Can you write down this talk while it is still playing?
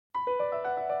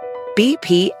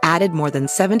BP added more than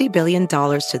 $70 billion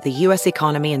to the U.S.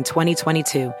 economy in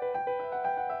 2022.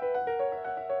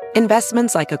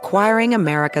 Investments like acquiring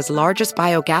America's largest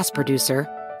biogas producer,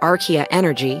 Archaea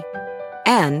Energy,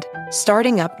 and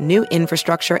starting up new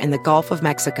infrastructure in the Gulf of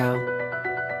Mexico.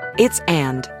 It's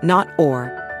and, not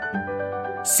or.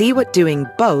 See what doing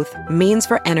both means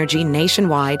for energy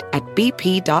nationwide at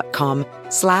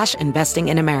bp.com/investing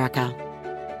in America.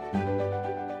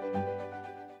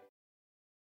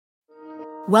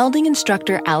 Welding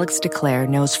instructor Alex DeClaire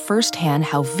knows firsthand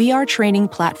how VR training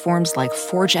platforms like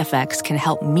ForgeFX can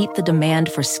help meet the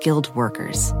demand for skilled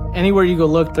workers. Anywhere you go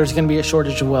look, there's going to be a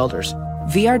shortage of welders.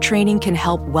 VR training can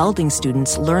help welding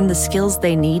students learn the skills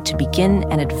they need to begin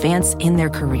and advance in their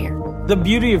career. The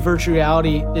beauty of virtual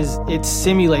reality is it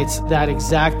simulates that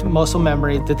exact muscle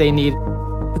memory that they need.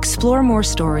 Explore more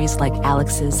stories like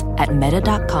Alex's at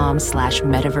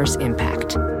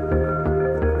meta.com/metaverseimpact.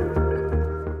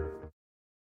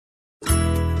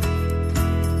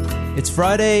 It's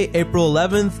Friday, April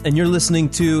 11th, and you're listening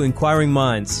to Inquiring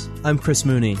Minds. I'm Chris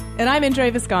Mooney. And I'm Indre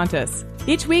Viscontis.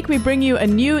 Each week we bring you a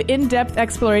new in-depth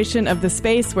exploration of the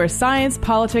space where science,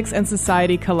 politics, and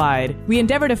society collide. We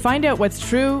endeavor to find out what's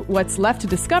true, what's left to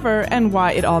discover, and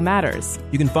why it all matters.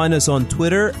 You can find us on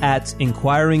Twitter at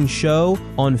Inquiring Show,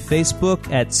 on Facebook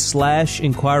at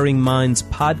 /Inquiring Minds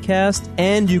Podcast,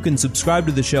 and you can subscribe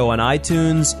to the show on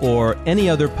iTunes or any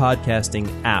other podcasting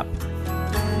app.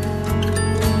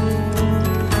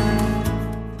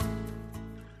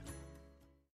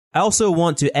 I also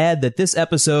want to add that this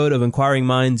episode of Inquiring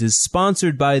Minds is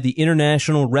sponsored by the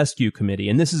International Rescue Committee,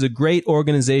 and this is a great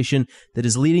organization that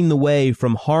is leading the way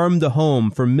from harm to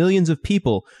home for millions of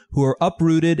people who are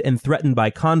uprooted and threatened by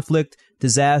conflict,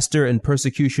 disaster, and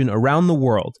persecution around the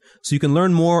world. So you can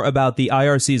learn more about the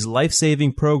IRC's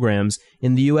life-saving programs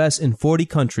in the U.S. and 40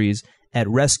 countries at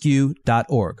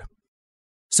rescue.org.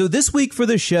 So this week for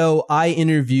the show, I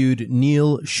interviewed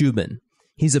Neil Shubin.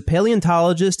 He's a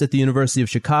paleontologist at the University of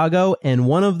Chicago and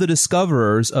one of the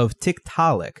discoverers of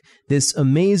Tiktaalik, this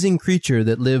amazing creature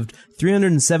that lived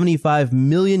 375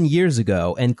 million years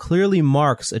ago and clearly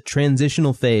marks a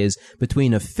transitional phase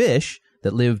between a fish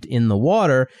that lived in the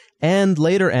water and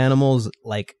later animals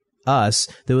like us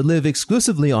that would live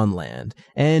exclusively on land.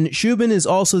 And Shubin is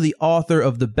also the author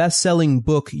of the best-selling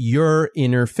book Your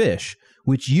Inner Fish,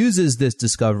 which uses this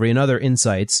discovery and other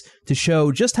insights to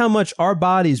show just how much our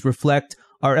bodies reflect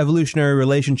our evolutionary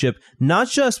relationship, not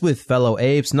just with fellow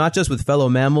apes, not just with fellow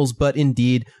mammals, but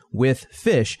indeed with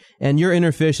fish. And Your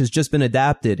Inner Fish has just been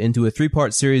adapted into a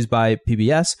 3-part series by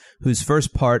PBS, whose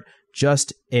first part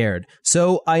just aired.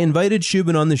 So I invited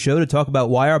Shubin on the show to talk about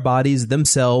why our bodies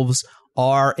themselves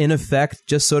are, in effect,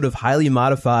 just sort of highly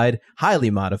modified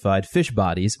fish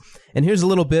bodies. And here's a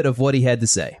little bit of what he had to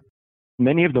say.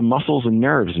 Many of the muscles and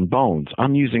nerves and bones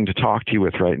I'm using to talk to you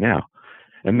with right now,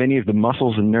 and many of the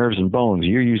muscles and nerves and bones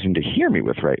you're using to hear me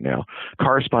with right now,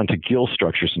 correspond to gill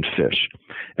structures in fish.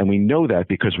 And we know that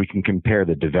because we can compare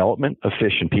the development of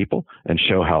fish and people and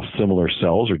show how similar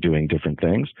cells are doing different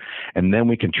things. And then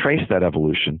we can trace that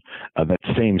evolution of that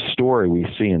same story we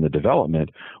see in the development,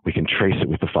 we can trace it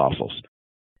with the fossils.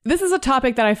 This is a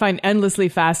topic that I find endlessly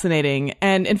fascinating.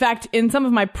 And in fact, in some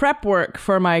of my prep work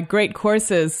for my Great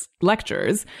Courses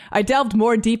lectures, I delved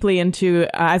more deeply into,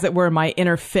 as it were, my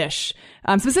inner fish,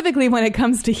 specifically when it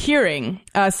comes to hearing.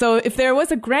 So if there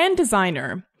was a grand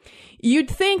designer, you'd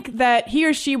think that he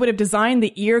or she would have designed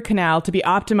the ear canal to be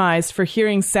optimized for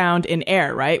hearing sound in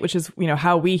air, right? Which is,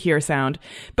 how we hear sound.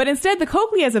 But instead, the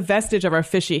cochlea is a vestige of our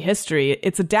fishy history.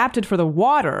 It's adapted for the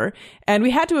water, and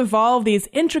we had to evolve these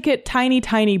intricate, tiny,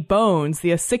 tiny bones, the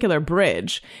ossicular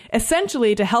bridge,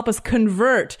 essentially to help us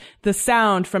convert the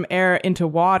sound from air into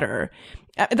water.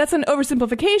 That's an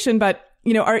oversimplification, but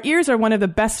our ears are one of the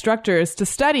best structures to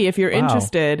study if you're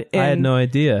interested in... I had no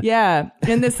idea. Yeah.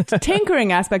 In this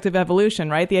tinkering aspect of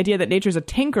evolution, right? The idea that nature's a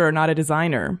tinkerer, not a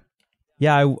designer.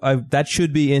 Yeah, that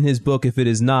should be in his book. If it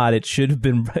is not, it should have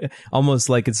been almost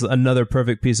like it's another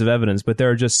perfect piece of evidence. But there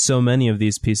are just so many of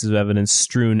these pieces of evidence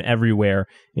strewn everywhere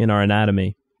in our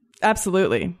anatomy.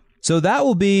 Absolutely. So that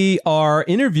will be our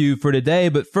interview for today.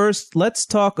 But first, let's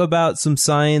talk about some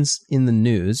science in the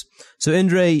news. So,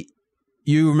 Indre,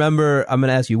 you remember, I'm going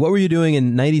to ask you, what were you doing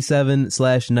in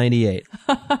 97/98?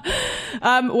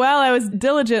 Well, I was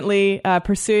diligently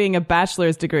pursuing a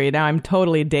bachelor's degree. Now I'm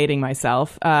totally dating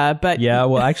myself. But yeah,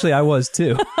 well, actually, I was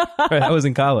too. I was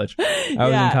in college.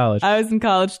 I was in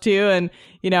college too. And,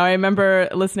 I remember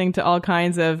listening to all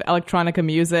kinds of electronica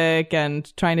music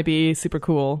and trying to be super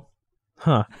cool.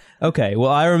 Huh. Okay.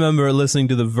 Well, I remember listening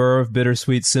to the Verve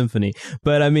Bittersweet Symphony.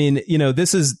 But I mean,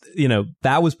 this is,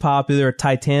 that was popular.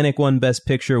 Titanic won Best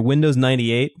Picture. Windows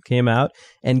 98 came out.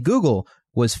 And Google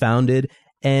was founded.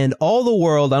 And all the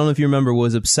world, I don't know if you remember,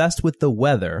 was obsessed with the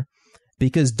weather.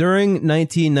 Because during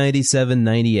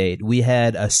 1997-98, we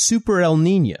had a super El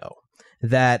Nino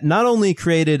that not only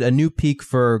created a new peak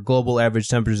for global average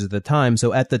temperatures at the time,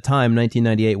 so at the time,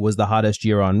 1998 was the hottest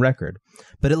year on record,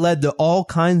 but it led to all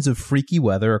kinds of freaky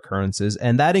weather occurrences,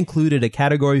 and that included a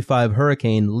Category 5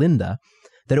 hurricane, Linda,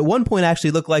 that at one point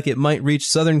actually looked like it might reach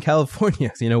Southern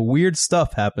California. Weird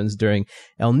stuff happens during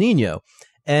El Nino.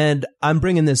 And I'm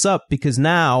bringing this up because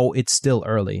now it's still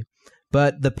early.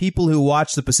 But the people who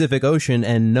watch the Pacific Ocean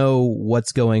and know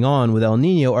what's going on with El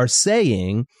Nino are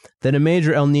saying that a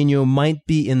major El Nino might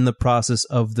be in the process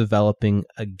of developing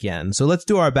again. So let's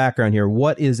do our background here.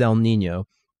 What is El Nino?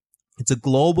 It's a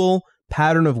global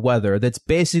pattern of weather that's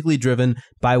basically driven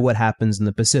by what happens in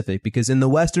the Pacific, because in the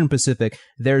Western Pacific,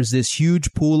 there's this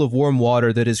huge pool of warm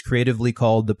water that is creatively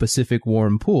called the Pacific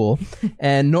Warm Pool.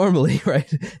 And normally,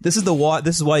 right, this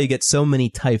is why you get so many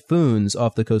typhoons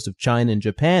off the coast of China and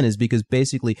Japan, is because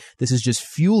basically this is just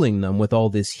fueling them with all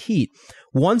this heat.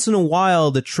 Once in a while,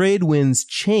 the trade winds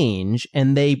change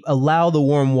and they allow the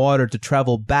warm water to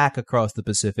travel back across the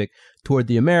Pacific toward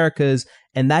the Americas.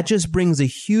 And that just brings a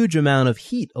huge amount of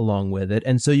heat along with it.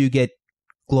 And so you get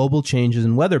global changes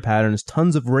in weather patterns,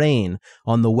 tons of rain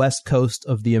on the west coast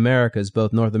of the Americas,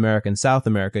 both North America and South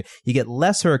America. You get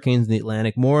less hurricanes in the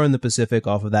Atlantic, more in the Pacific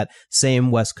off of that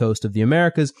same west coast of the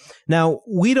Americas. Now,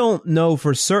 we don't know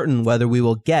for certain whether we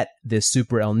will get this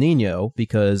super El Nino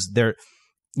because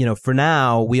for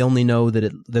now, we only know that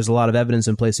there's a lot of evidence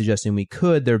in place suggesting we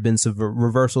could. There have been some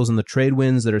reversals in the trade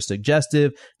winds that are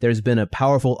suggestive. There's been a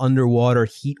powerful underwater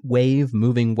heat wave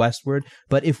moving westward.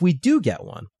 But if we do get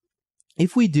one,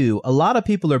 a lot of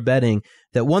people are betting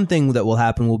that one thing that will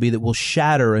happen will be that we'll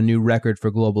shatter a new record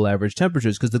for global average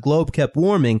temperatures, because the globe kept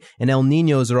warming and El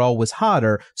Ninos are always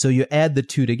hotter. So you add the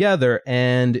two together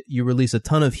and you release a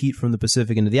ton of heat from the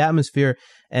Pacific into the atmosphere,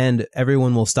 and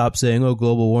everyone will stop saying, oh,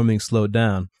 global warming slowed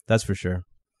down. That's for sure.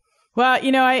 Well,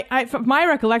 I from my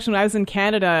recollection, when I was in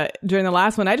Canada during the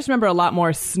last one, I just remember a lot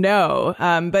more snow.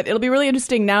 But it'll be really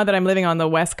interesting now that I'm living on the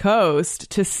West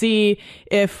Coast to see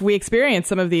if we experience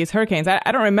some of these hurricanes. I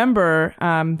don't remember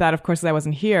that, of course, as I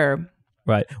wasn't here.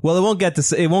 Right. Well, it won't get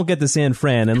to San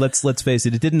Fran, and let's face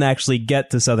it didn't actually get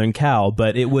to Southern Cal,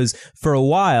 but it was for a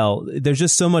while. There's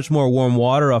just so much more warm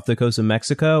water off the coast of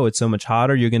Mexico. It's so much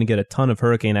hotter. You're going to get a ton of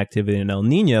hurricane activity in El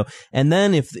Nino. And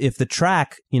then if the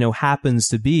track, happens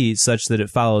to be such that it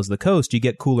follows the coast, you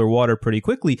get cooler water pretty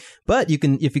quickly. But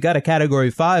if you got a Category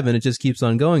 5 and it just keeps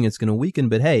on going, it's going to weaken.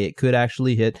 But hey, it could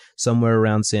actually hit somewhere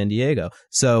around San Diego.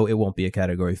 So it won't be a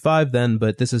Category 5 then,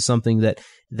 but this is something that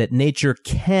nature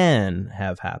can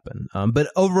have happen.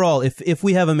 But overall, if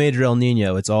we have a major El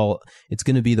Nino, it's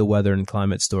going to be the weather and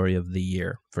climate story of the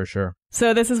year for sure.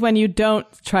 So this is when you don't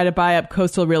try to buy up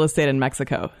coastal real estate in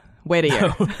Mexico. Wait a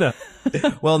year. No.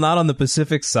 Well, not on the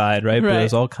Pacific side, right? But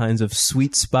there's all kinds of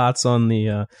sweet spots on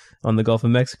the Gulf of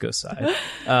Mexico side.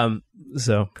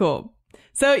 So cool.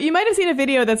 So you might have seen a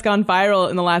video that's gone viral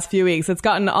in the last few weeks. It's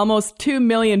gotten almost 2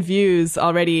 million views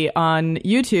already on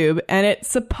YouTube, and it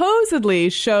supposedly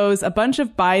shows a bunch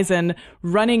of bison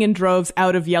running in droves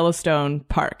out of Yellowstone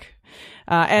Park.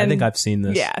 And I think I've seen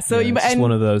this. Yeah, so it's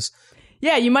one of those.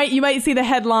 Yeah, you might see the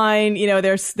headline.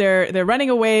 They're running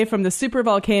away from the super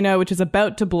volcano, which is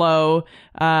about to blow,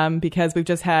 because we've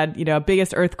just had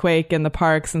biggest earthquake in the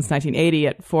park since 1980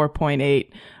 at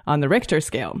 4.8 on the Richter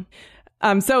scale.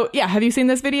 So yeah, have you seen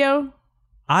this video?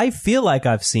 I feel like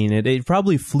I've seen it. It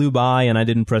probably flew by and I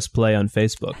didn't press play on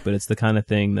Facebook, but it's the kind of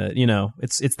thing that,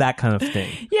 it's that kind of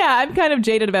thing. Yeah, I'm kind of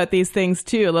jaded about these things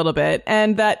too, a little bit.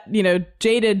 And that,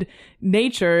 jaded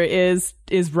nature is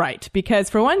right. Because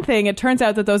for one thing, it turns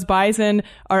out that those bison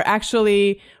are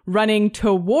actually running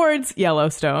towards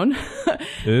Yellowstone.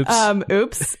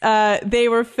 Oops. They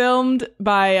were filmed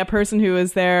by a person who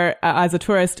was there as a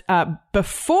tourist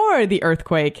before the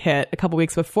earthquake hit, a couple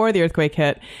weeks before the earthquake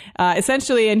hit,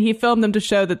 essentially, and he filmed them to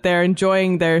show that they're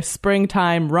enjoying their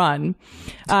springtime run.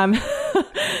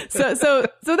 So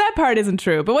that part isn't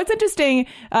true. But what's interesting,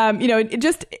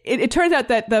 it turns out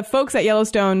that the folks at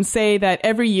Yellowstone say that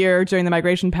every year during the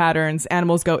migration patterns,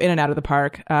 animals go in and out of the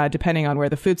park, depending on where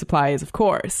the food supply is, of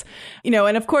course.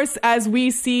 And of course, as we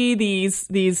see these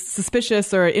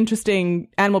suspicious or interesting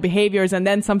animal behaviors, and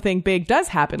then something big does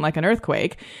happen, like an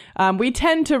earthquake, we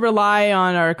tend to rely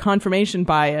on our confirmation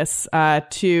bias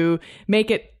to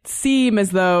make it seem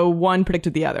as though one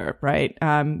predicted the other, right?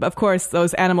 Of course,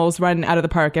 those animals run out of the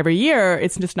park every year.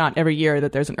 It's just not every year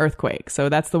that there's an earthquake. So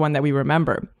that's the one that we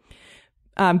remember.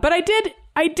 But I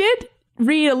did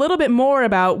read a little bit more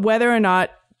about whether or not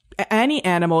any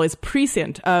animal is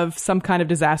prescient of some kind of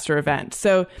disaster event.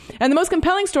 So, and the most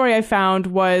compelling story I found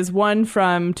was one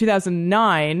from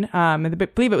 2009. I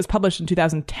believe it was published in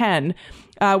 2010,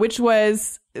 which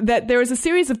was that there was a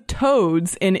series of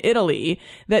toads in Italy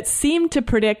that seemed to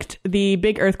predict the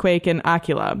big earthquake in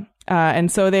Aquila.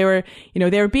 And so they were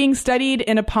being studied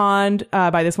in a pond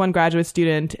by this one graduate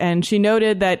student. And she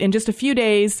noted that in just a few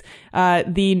days,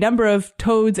 the number of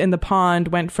toads in the pond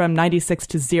went from 96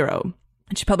 to 0.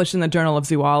 And she published in the Journal of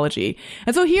Zoology.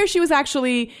 And so here she was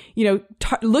actually,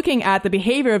 looking at the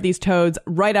behavior of these toads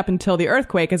right up until the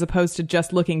earthquake, as opposed to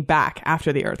just looking back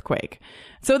after the earthquake.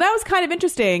 So that was kind of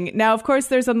interesting. Now, of course,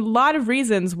 there's a lot of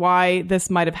reasons why this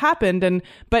might have happened.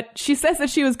 But she says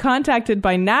that she was contacted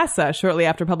by NASA shortly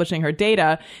after publishing her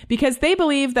data because they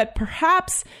believe that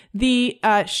perhaps the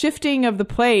shifting of the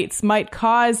plates might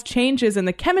cause changes in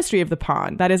the chemistry of the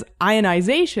pond, that is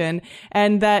ionization,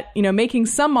 and that, making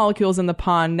some molecules in the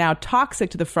pond now toxic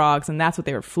to the frogs, and that's what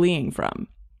they were fleeing from.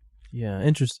 Yeah,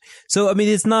 interesting. So,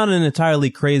 it's not an entirely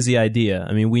crazy idea.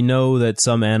 We know that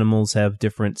some animals have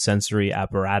different sensory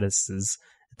apparatuses.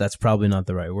 That's probably not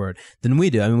the right word. Than we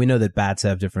do. We know that bats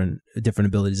have different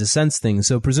abilities to sense things.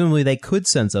 So presumably they could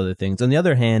sense other things. On the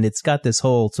other hand, it's got this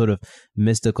whole sort of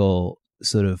mystical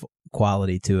sort of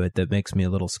quality to it that makes me a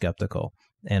little skeptical.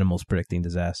 Animals predicting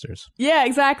disasters. Yeah,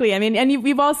 exactly. And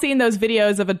we've all seen those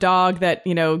videos of a dog that,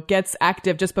 gets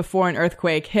active just before an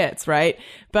earthquake hits, right?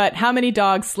 But how many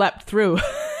dogs slept through?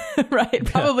 Right?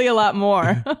 Probably a lot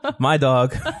more. My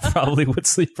dog probably would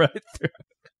sleep right through.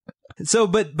 So,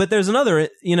 but there's another,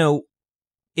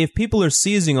 if people are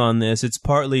seizing on this, it's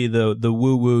partly the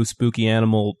woo-woo spooky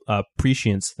animal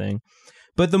prescience thing.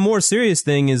 But the more serious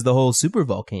thing is the whole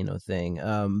supervolcano thing.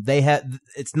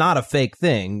 It's not a fake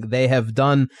thing. They have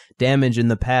done damage in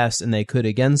the past and they could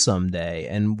again someday.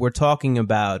 And we're talking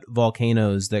about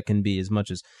volcanoes that can be as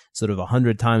much as sort of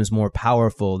 100 times more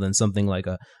powerful than something like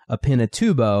a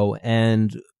Pinatubo.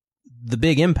 And the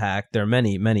big impact, there are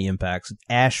many, many impacts.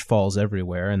 Ash falls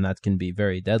everywhere and that can be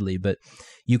very deadly. But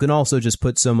you can also just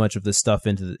put so much of this stuff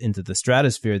into the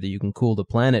stratosphere that you can cool the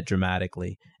planet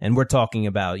dramatically. And we're talking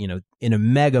about, in a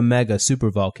mega super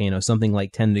volcano, something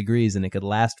like 10 degrees, and it could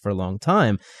last for a long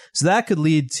time. So that could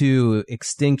lead to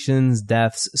extinctions,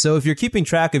 deaths. So if you're keeping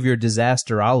track of your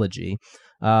disasterology,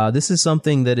 this is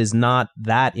something that is not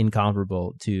that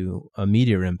incomparable to a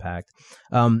meteor impact.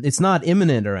 It's not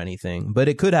imminent or anything, but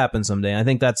it could happen someday. I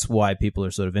think that's why people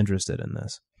are sort of interested in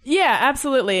this. Yeah,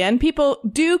 absolutely. And people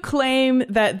do claim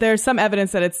that there's some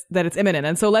evidence that it's imminent.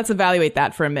 And so let's evaluate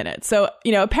that for a minute. So,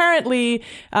 apparently,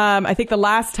 I think the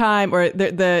last time, or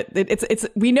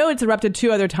we know it's erupted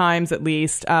 2 other times at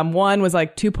least. One was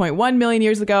like 2.1 million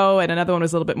years ago, and another one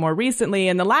was a little bit more recently.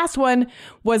 And the last one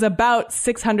was about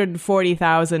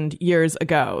 640,000 years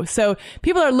ago. So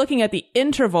people are looking at the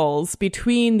intervals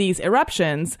between these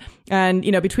eruptions. And,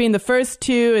 between the first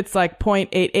 2, it's like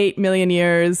 0.88 million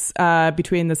years.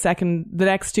 Between the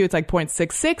next 2, it's like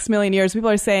 0.66 million years. People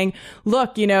are saying,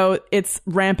 look, it's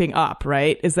ramping up,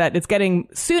 right? Is that it's getting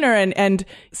sooner, and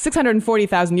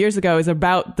 640,000 years ago is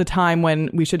about the time when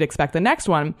we should expect the next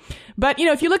one. But,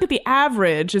 if you look at the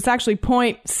average, it's actually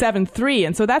 0.73.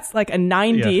 And so that's like a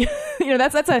 90, yeah.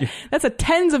 That's a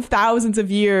tens of thousands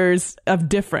of years of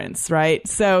difference, right?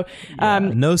 So,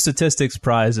 no statistics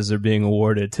prizes are being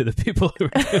awarded to the people who are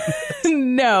doing this.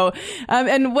 No.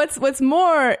 And what's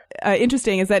more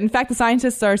interesting is that, in fact, the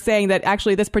scientists are saying that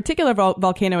actually this particular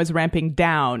volcano is ramping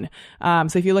down.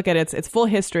 So if you look at its full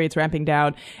history, it's ramping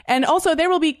down. And also there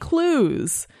will be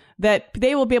clues that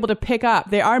they will be able to pick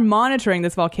up. They are monitoring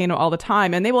this volcano all the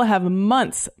time, and they will have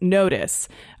months notice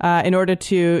in order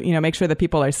to, make sure that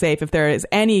people are safe if there is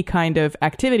any kind of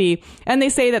activity. And they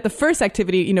say that the first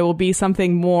activity, will be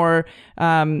something more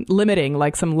limiting,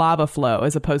 like some lava flow,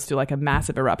 as opposed to like a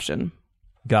massive eruption.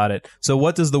 Got it. So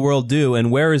what does the world do,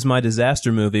 and where is my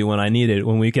disaster movie when I need it,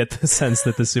 when we get the sense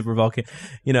that the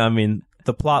supervolcano,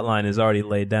 the plot line is already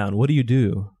laid down. What do you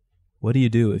do? What do you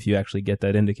do if you actually get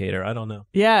that indicator? I don't know.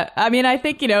 Yeah. I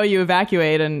think, you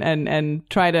evacuate and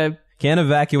try to... Can't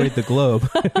evacuate the globe.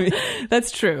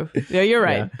 That's true. Yeah, you're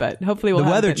right. Yeah. But hopefully we'll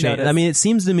have the weather change. Notice. It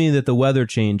seems to me that the weather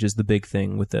change is the big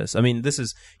thing with this. This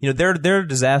is, they're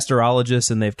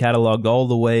disasterologists, and they've cataloged all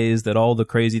the ways that all the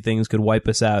crazy things could wipe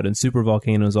us out, and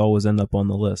supervolcanoes always end up on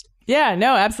the list. Yeah,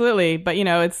 no, absolutely. But,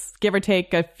 it's give or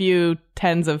take a few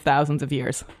tens of thousands of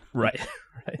years. Right.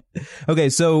 Right. Okay,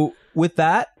 so with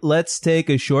that, let's take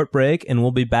a short break, and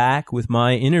we'll be back with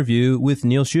my interview with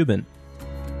Neil Shubin.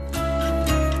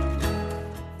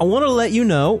 I want to let you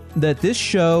know that this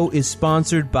show is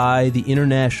sponsored by the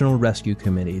International Rescue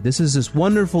Committee. This is this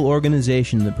wonderful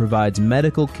organization that provides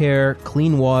medical care,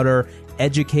 clean water,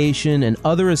 education, and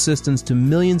other assistance to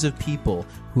millions of people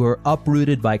who are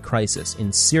uprooted by crisis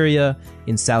in Syria,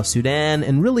 in South Sudan,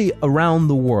 and really around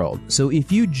the world. So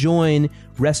if you join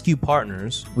Rescue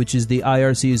Partners, which is the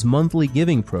IRC's monthly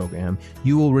giving program,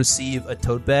 you will receive a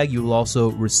tote bag. You will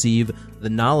also receive the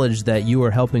knowledge that you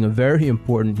are helping a very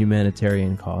important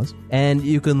humanitarian cause. And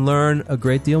you can learn a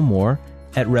great deal more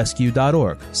at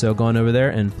rescue.org. So go on over there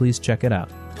and please check it out.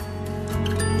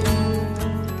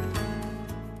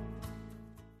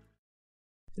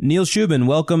 Neil Shubin,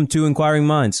 welcome to Inquiring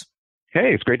Minds.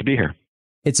 Hey, it's great to be here.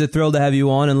 It's a thrill to have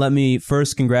you on, and let me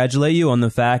first congratulate you on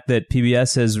the fact that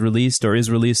PBS has released or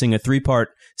is releasing a 3-part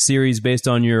series based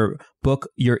on your book,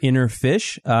 Your Inner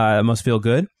Fish. It must feel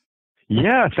good.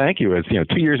 Yeah, thank you. It's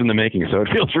 2 years in the making, so it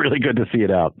feels really good to see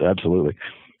it out. Absolutely.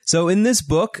 So in this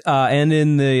book and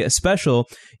in the special,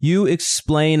 you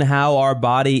explain how our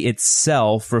body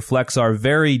itself reflects our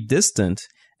very distant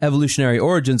evolutionary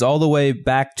origins all the way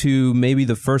back to maybe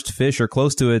the first fish or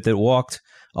close to it that walked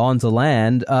onto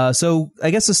land. So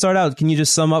I guess to start out, can you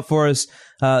just sum up for us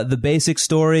the basic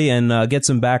story and get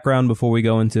some background before we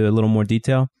go into a little more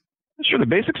detail? Sure. The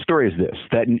basic story is this,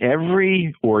 that in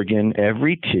every organ,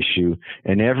 every tissue,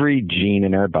 and every gene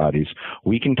in our bodies,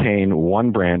 we contain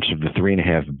one branch of the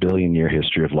 3.5 billion year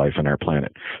history of life on our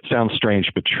planet. Sounds strange,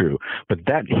 but true. But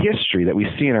that history that we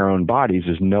see in our own bodies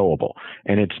is knowable.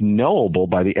 And it's knowable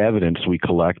by the evidence we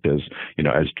collect as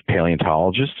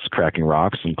paleontologists, cracking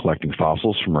rocks and collecting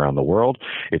fossils from around the world.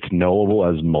 It's knowable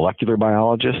as molecular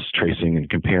biologists, tracing and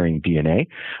comparing DNA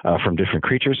from different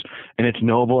creatures. And it's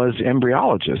knowable as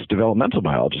embryologists, developmental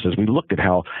biologists, as we look at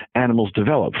how animals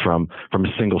develop from a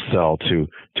single cell to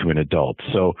an adult.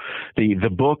 So the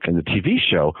book and the TV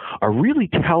show are really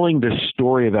telling this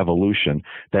story of evolution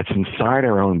that's inside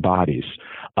our own bodies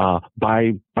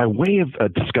by way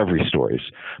of discovery stories,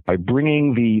 by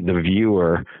bringing the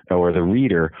viewer or the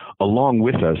reader along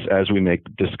with us as we make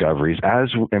discoveries,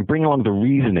 and bring along the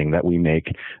reasoning that we make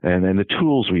and the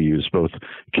tools we use, both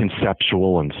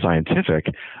conceptual and scientific,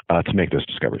 to make those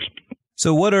discoveries.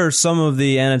 So what are some of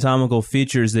the anatomical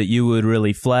features that you would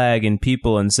really flag in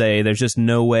people and say there's just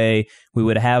no way we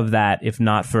would have that if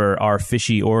not for our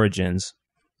fishy origins?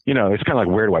 It's kind of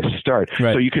like, where do I start?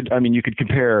 Right. So you could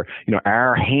compare,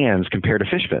 our hands compared to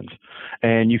fish fins.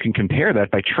 And you can compare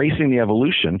that by tracing the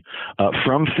evolution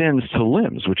from fins to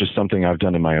limbs, which is something I've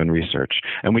done in my own research.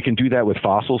 And we can do that with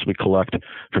fossils we collect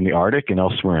from the Arctic and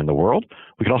elsewhere in the world.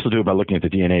 We can also do it by looking at the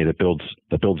DNA that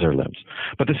builds our limbs.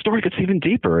 But the story gets even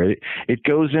deeper. It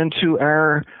goes into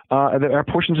our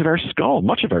portions of our skull,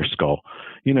 much of our skull.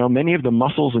 Many of the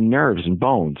muscles and nerves and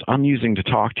bones I'm using to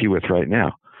talk to you with right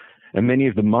now, and many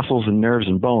of the muscles and nerves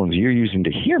and bones you're using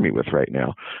to hear me with right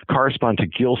now correspond to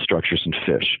gill structures in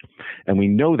fish. And we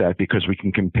know that because we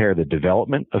can compare the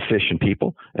development of fish and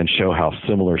people and show how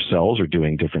similar cells are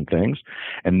doing different things.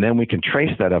 And then we can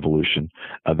trace that evolution,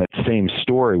 that same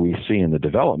story we see in the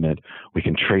development, we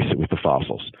can trace it with the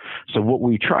fossils. So what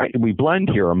we blend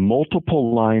here are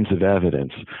multiple lines of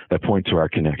evidence that point to our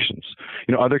connections.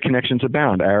 Other connections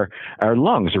abound. Our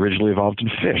lungs originally evolved in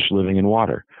fish living in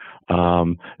water.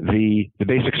 The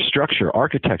basic structure,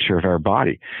 architecture of our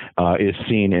body is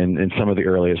seen in some of the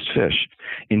earliest fish.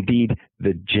 Indeed,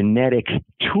 the genetic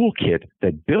toolkit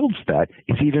that builds that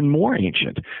is even more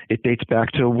ancient. It dates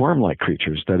back to worm-like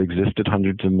creatures that existed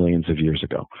hundreds of millions of years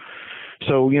ago.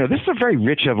 So, this is a very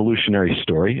rich evolutionary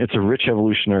story. It's a rich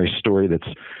evolutionary story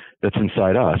that's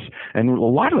inside us. And a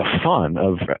lot of the fun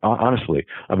honestly,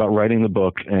 about writing the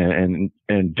book and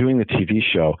doing the TV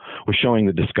show was showing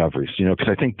the discoveries, because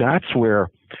I think that's where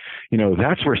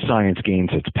science gains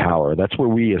its power. That's where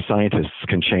we as scientists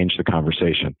can change the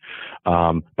conversation,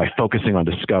 by focusing on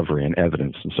discovery and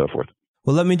evidence and so forth.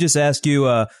 Well, let me just ask you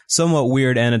a somewhat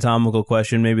weird anatomical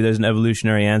question. Maybe there's an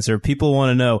evolutionary answer. People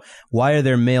want to know, why are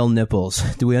there male nipples?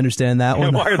 Do we understand that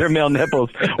one? Why are there male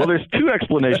nipples? Well, there's two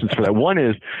explanations for that. One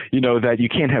is, that you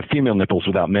can't have female nipples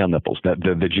without male nipples, that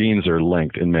the genes are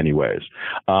linked in many ways.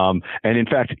 And in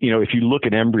fact, if you look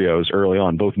at embryos early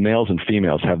on, both males and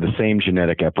females have the same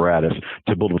genetic apparatus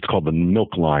to build what's called the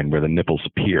milk line where the nipples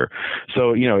appear.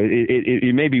 So,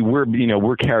 it may be we're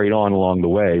carried on along the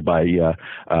way by,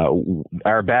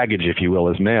 our baggage, if you will,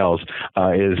 as males,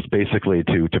 is basically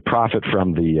to profit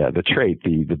from the trait,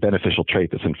 the beneficial trait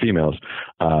that's in females.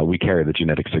 We carry the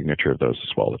genetic signature of those as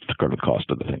well. That's kind of the cost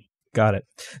of the thing. Got it.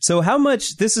 So how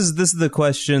much, this is the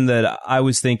question that I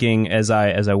was thinking as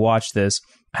I watched this.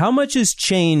 How much has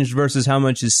changed versus how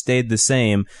much has stayed the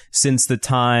same since the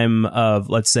time of,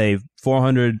 let's say,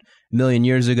 400 million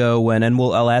years ago when, and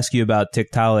I'll ask you about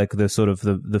Tiktaalik, the sort of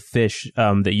the fish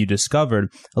that you discovered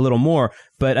a little more.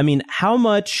 But I mean, how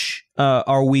much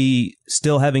are we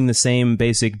still having the same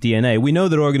basic DNA? We know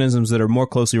that organisms that are more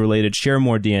closely related share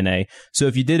more DNA. So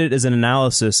if you did it as an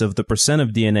analysis of the percent of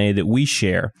DNA that we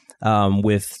share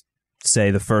with, say,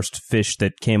 the first fish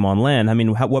that came on land, I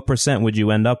mean, what percent would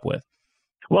you end up with?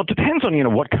 Well, it depends on,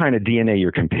 what kind of DNA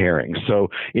you're comparing. So,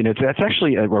 that's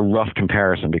actually a rough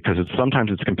comparison because sometimes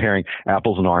it's comparing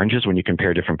apples and oranges when you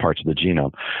compare different parts of the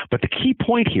genome. But the key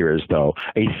point here is, though,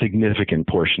 a significant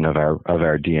portion of our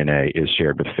DNA is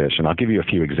shared with fish. And I'll give you a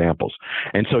few examples.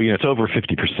 And so, it's over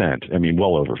 50%. I mean,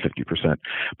 well over 50%.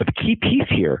 But the key piece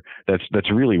here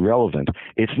that's really relevant,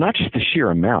 it's not just the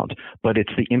sheer amount, but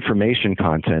it's the information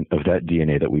content of that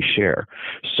DNA that we share.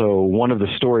 So one of the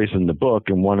stories in the book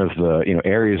and one of the,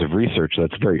 areas of research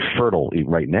that's very fertile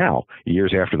right now,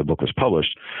 years after the book was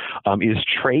published, is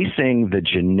tracing the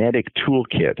genetic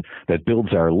toolkit that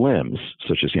builds our limbs,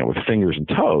 such as, with fingers and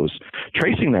toes,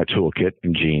 tracing that toolkit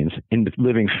and genes in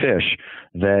living fish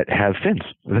that have fins,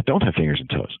 that don't have fingers and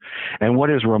toes. And what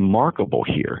is remarkable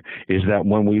here is that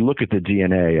when we look at the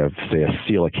DNA of, say, a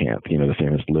coelacanth, the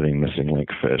famous living missing link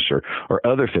fish, or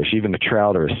other fish, even a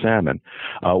trout or a salmon,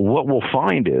 what we'll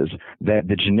find is that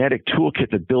the genetic toolkit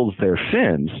that builds their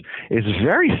fins is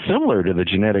very similar to the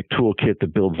genetic toolkit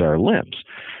that builds our limbs.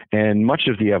 And much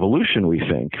of the evolution, we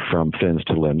think, from fins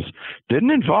to limbs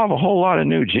didn't involve a whole lot of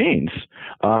new genes.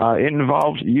 It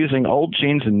involved using old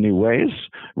genes in new ways,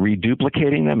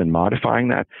 reduplicating them and modifying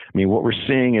that. I mean, what we're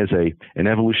seeing is an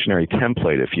evolutionary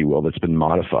template, if you will, that's been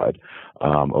modified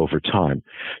over time.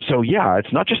 So, yeah,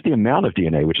 it's not just the amount of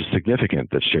DNA, which is significant,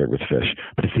 that's shared with fish,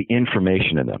 but it's the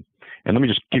information in them. And let me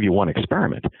just give you one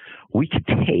experiment. We could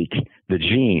take the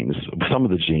genes, some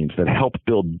of the genes that help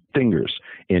build fingers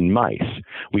in mice.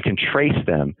 We can trace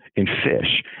them in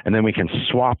fish, and then we can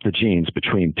swap the genes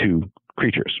between two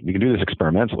creatures. We can do this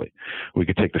experimentally. We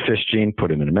could take the fish gene, put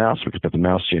it in a mouse. We could put the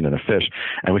mouse gene in a fish,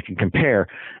 and we can compare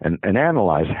and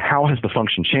analyze how has the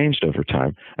function changed over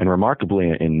time. And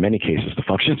remarkably, in many cases, the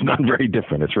function is not very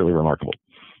different. It's really remarkable.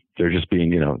 They're just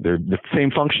being, they're the same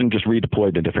function, just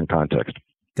redeployed in different context.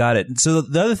 Got it. So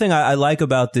the other thing I like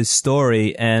about this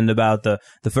story and about the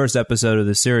first episode of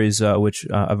the series, which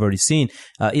I've already seen,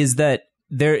 is that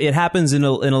it happens in a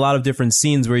lot of different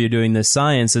scenes where you're doing this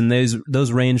science, and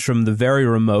those range from the very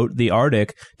remote, the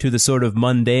Arctic, to the sort of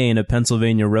mundane, a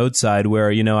Pennsylvania roadside where,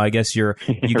 I guess you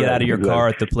get out of your car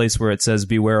at the place where it says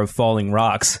 "Beware of falling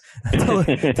rocks."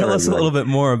 Tell us a little bit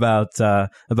more about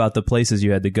the places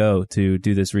you had to go to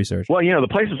do this research. Well, the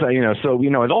places that,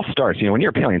 it all starts, when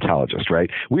you're a paleontologist, right?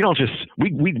 We don't just,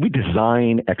 we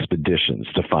design expeditions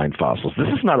to find fossils. This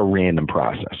is not a random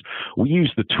process. We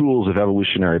use the tools of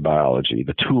evolutionary biology,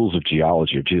 the tools of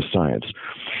geology or geoscience,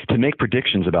 to make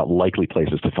predictions about likely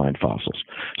places to find fossils.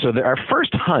 So our first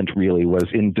hunt really was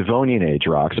in Devonian age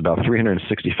rocks, about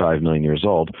 365 million years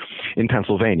old, in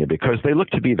Pennsylvania, because they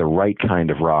looked to be the right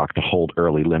kind of rock to hold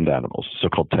early limbed animals,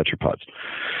 so-called tetrapods.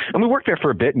 And we worked there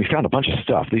for a bit, and we found a bunch of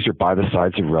stuff. These are by the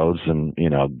sides of roads and,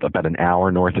 about an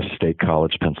hour north of State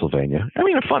College, Pennsylvania. I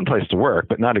mean, a fun place to work,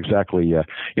 but not exactly,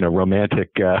 romantic,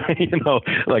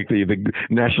 like the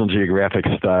National Geographic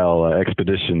style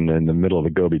expedition in the middle of the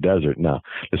Gobi Desert. No,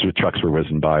 this was trucks were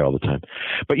whizzing by all the time.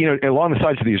 But, along the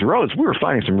sides of these roads, we were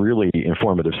finding some really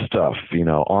informative stuff,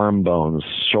 arm bones,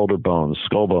 shoulder bones,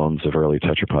 skull bones of early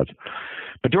tetrapods.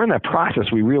 But during that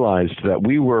process, we realized that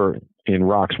we were in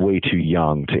rocks way too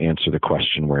young to answer the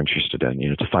question we're interested in,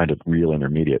 to find a real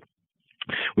intermediate.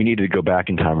 We needed to go back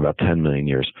in time about 10 million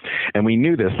years. And we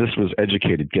knew this was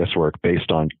educated guesswork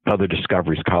based on other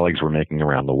discoveries colleagues were making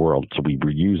around the world. So we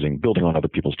were building on other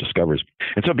people's discoveries.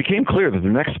 And so it became clear that the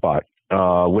next spot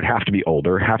would have to be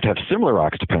older, have to have similar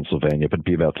rocks to Pennsylvania, but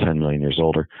be about 10 million years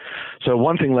older. So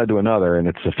one thing led to another, and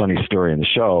it's a funny story in the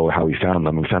show how we found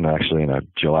them. We found them actually in a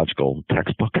geological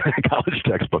textbook, a college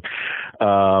textbook.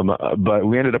 But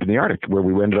we ended up in the Arctic, where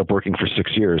we ended up working for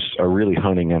 6 years, really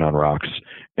honing in on rocks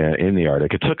in the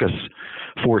Arctic. It took us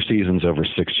 4 seasons over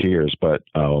 6 years, but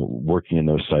working in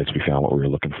those sites, we found what we were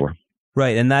looking for.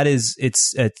 Right, and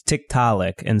it's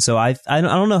Tiktaalik, and so I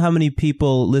don't know how many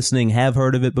people listening have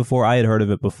heard of it before. I had heard of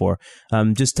it before.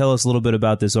 Just tell us a little bit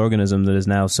about this organism that is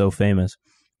now so famous.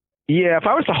 Yeah, if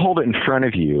I was to hold it in front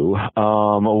of you,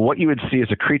 what you would see is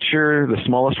a creature. The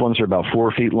smallest ones are about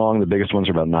 4 feet long. The biggest ones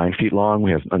are about 9 feet long.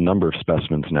 We have a number of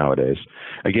specimens nowadays.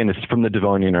 Again, it's from the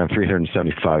Devonian, around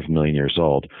 375 million years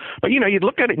old. But, you'd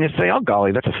look at it and you'd say, oh,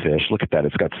 golly, that's a fish. Look at that.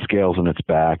 It's got scales on its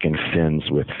back and fins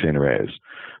with fin rays.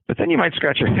 But then you might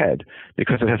scratch your head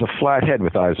because it has a flat head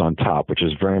with eyes on top, which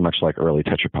is very much like early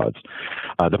tetrapods.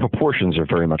 The proportions are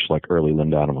very much like early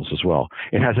limbed animals as well.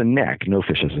 It has a neck. No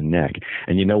fish has a neck.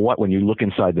 And you know what? When you look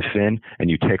inside the fin and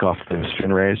you take off those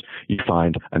fin rays, you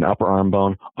find an upper arm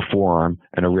bone, a forearm,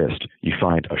 and a wrist. You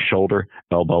find a shoulder,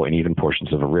 elbow, and even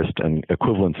portions of a wrist and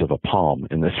equivalents of a palm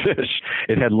in this fish.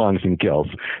 It had lungs and gills.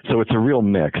 So it's a real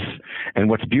mix. And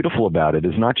what's beautiful about it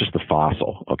is not just the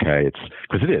fossil, okay?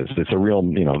 It's a real,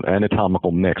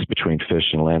 anatomical mix between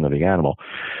fish and land-living animal.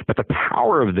 But the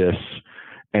power of this,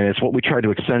 and it's what we try to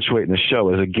accentuate in the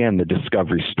show, is, again, the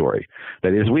discovery story.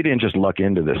 That is, we didn't just luck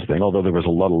into this thing, although there was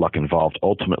a lot of luck involved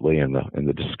ultimately in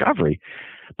the discovery.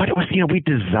 But it was, we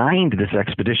designed this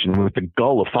expedition with the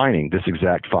goal of finding this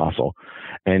exact fossil.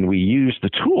 And we used the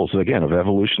tools, again, of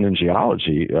evolution and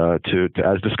geology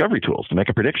as discovery tools to make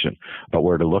a prediction about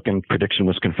where to look, and prediction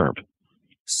was confirmed.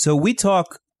 So we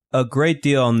talk a great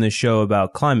deal on this show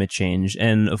about climate change.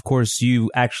 And of course,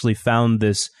 you actually found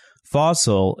this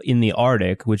fossil in the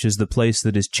Arctic, which is the place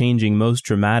that is changing most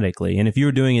dramatically. And if you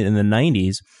were doing it in the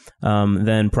 90s,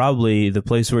 then probably the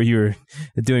place where you're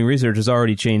doing research has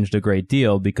already changed a great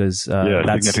deal because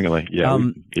that's significantly. Yeah,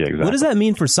 exactly. What does that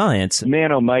mean for science?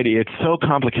 Man almighty, it's so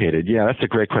complicated. Yeah, that's a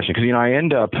great question because, I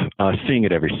end up seeing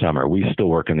it every summer. We still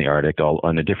work in the Arctic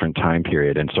on a different time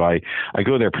period. And so I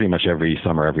go there pretty much every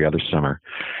summer, every other summer.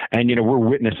 And, we're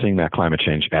witnessing that climate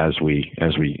change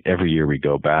every year we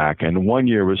go back. And one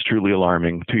year was truly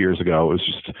alarming. 2 years ago, it was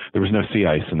just, there was no sea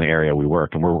ice in the area we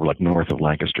work, and we're like north of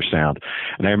Lancaster Sound.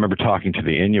 And I remember talking to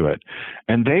the Inuit,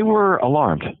 and they were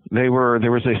alarmed. There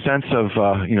was a sense of,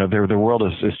 their world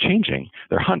is changing.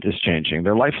 Their hunt is changing.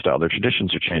 Their lifestyle, their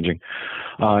traditions are changing.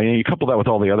 You couple that with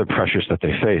all the other pressures that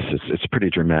they face, it's pretty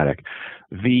dramatic.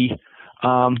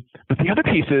 But the other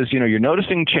piece is, you're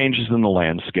noticing changes in the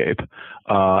landscape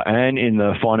and in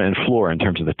the fauna and flora in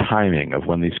terms of the timing of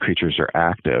when these creatures are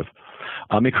active.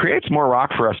 It creates more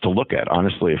rock for us to look at.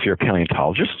 Honestly, if you're a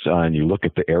paleontologist and you look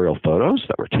at the aerial photos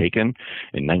that were taken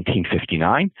in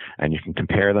 1959 and you can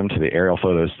compare them to the aerial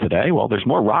photos today, well, there's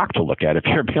more rock to look at if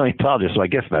you're a paleontologist. So I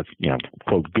guess that's,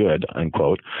 quote, good,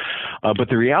 unquote. But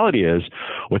the reality is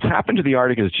what's happened to the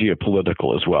Arctic is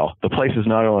geopolitical as well. The place is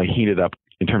not only heated up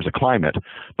in terms of climate,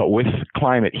 but with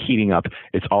climate heating up,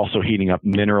 it's also heating up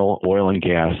mineral, oil and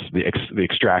gas, the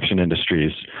extraction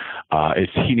industries.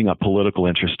 It's heating up political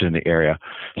interest in the area.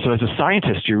 So as a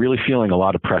scientist, you're really feeling a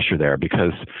lot of pressure there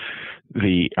because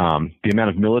the amount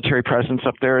of military presence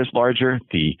up there is larger.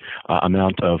 The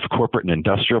amount of corporate and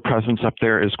industrial presence up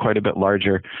there is quite a bit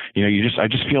larger. I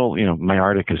just feel, my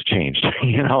Arctic has changed.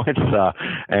 The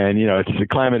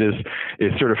climate is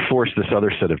sort of forced this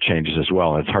other set of changes as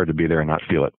well. And it's hard to be there and not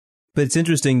feel it. But it's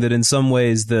interesting that in some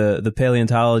ways the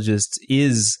paleontologist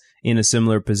is in a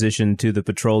similar position to the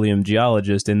petroleum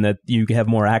geologist in that you have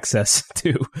more access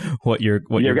to what you're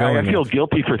going I feel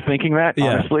guilty for thinking that,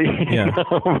 honestly. Yeah.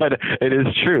 But it is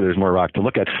true. There's more rock to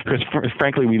look at because,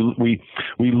 frankly, we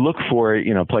look for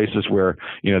places where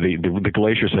the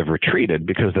glaciers have retreated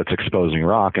because that's exposing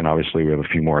rock, and obviously we have a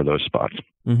few more of those spots.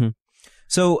 Mm-hmm.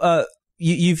 So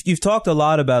you've talked a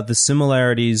lot about the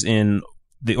similarities in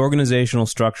the organizational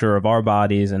structure of our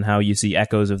bodies and how you see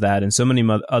echoes of that in so many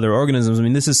other organisms. I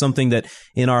mean, this is something that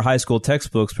in our high school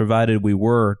textbooks, provided we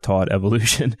were taught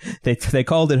evolution, they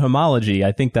called it homology.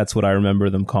 I think that's what I remember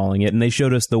them calling it. And they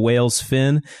showed us the whale's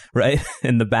fin, right?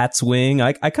 And the bat's wing.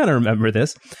 I kind of remember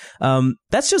this.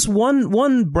 That's just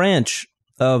one branch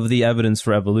of the evidence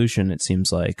for evolution, it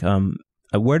seems like.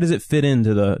 Where does it fit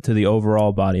into the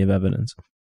overall body of evidence?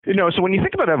 So when you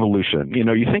think about evolution,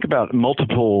 you think about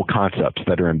multiple concepts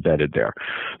that are embedded there.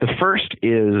 The first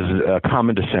is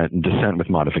common descent and descent with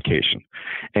modification.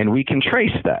 And we can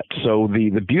trace that. So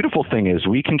the beautiful thing is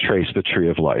we can trace the tree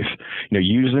of life,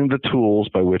 using the tools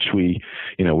by which we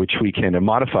can,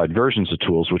 modified versions of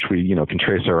tools, which we, can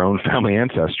trace our own family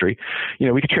ancestry.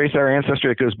 We can trace our ancestry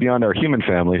that goes beyond our human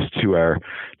families to our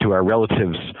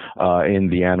relatives in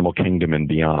the animal kingdom and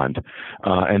beyond.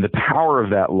 And the power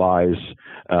of that lies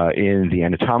in the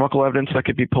anatomical evidence that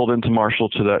could be pulled into Marshall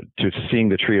to seeing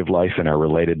the tree of life and our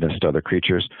relatedness to other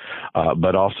creatures,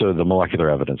 but also the molecular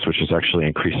evidence, which is actually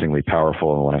increasingly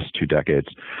powerful in the last 2 decades,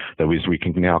 that we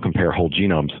can now compare whole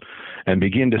genomes and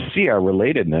begin to see our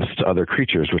relatedness to other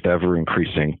creatures with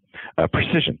ever-increasing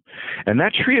precision. And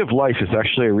that tree of life is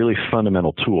actually a really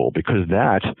fundamental tool, because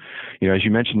that, as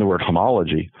you mentioned the word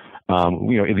homology,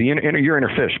 Your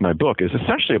Inner Fish, my book, is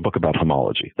essentially a book about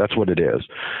homology. That's what it is.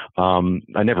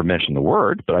 I never mention the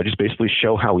word, but I just basically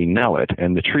show how we know it,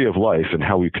 and the tree of life, and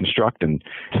how we construct and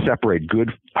separate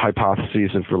good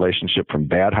hypotheses of relationship from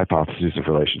bad hypotheses of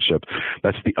relationship.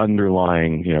 That's the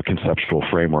underlying, conceptual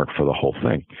framework for the whole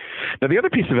thing. Now, the other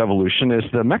piece of evolution is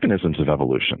the mechanisms of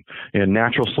evolution.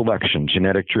 Natural selection,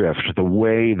 genetic drift, the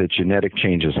way that genetic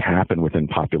changes happen within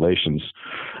populations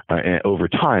over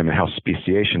time, and how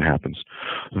speciation happens.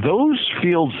 Those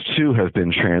fields, too, have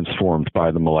been transformed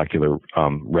by the molecular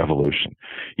revolution.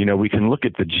 We can look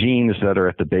at the genes that are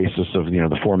at the basis of,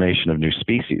 the formation of new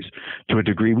species to a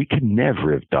degree we could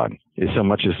never have done so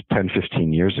much as 10,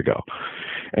 15 years ago.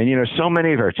 And, so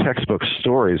many of our textbook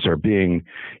stories are being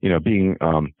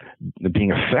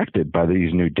affected by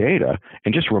these new data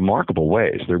in just remarkable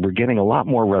ways. We're getting a lot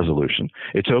more resolution.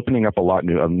 It's opening up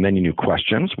many new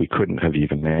questions we couldn't have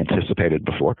even anticipated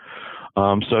before.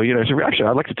 Actually,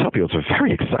 I'd like to tell people it's a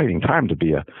very exciting time to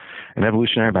be an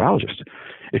evolutionary biologist.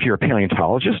 If you're a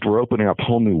paleontologist, we're opening up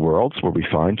whole new worlds where we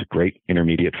find great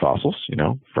intermediate fossils,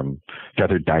 from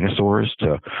feathered dinosaurs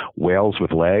to whales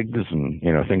with legs and,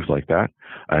 things like that,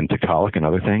 and Tiktaalik and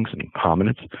other things, and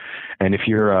hominids. And if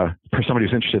you're for somebody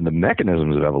who's interested in the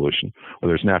mechanisms of evolution,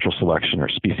 whether it's natural selection or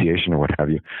speciation or what have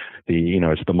you,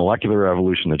 it's the molecular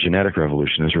revolution, the genetic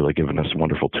revolution has really given us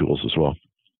wonderful tools as well.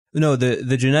 No,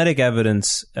 the genetic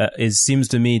evidence seems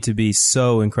to me to be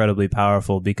so incredibly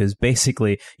powerful, because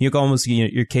basically you can almost,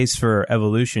 your case for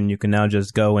evolution, you can now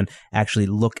just go and actually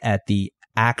look at the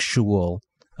actual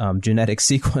genetic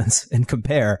sequence and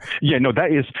compare. Yeah, no,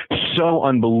 that is so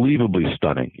unbelievably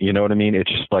stunning. You know what I mean? It's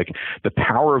just like the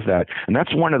power of that. And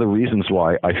that's one of the reasons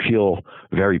why I feel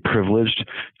very privileged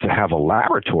to have a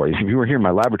laboratory. If you were here in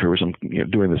my laboratory, which I'm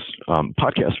doing this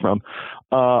podcast from,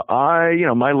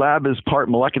 my lab is part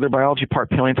molecular biology,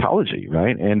 part paleontology,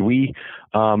 right? And we,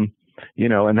 and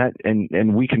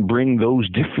we can bring those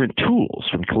different tools,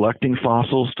 from collecting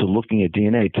fossils to looking at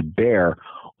DNA, to bear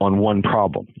on one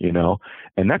problem,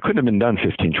 and that couldn't have been done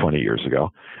 15, 20 years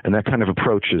ago. And that kind of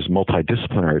approach, is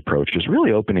multidisciplinary approach, is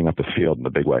really opening up the field in a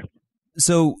big way.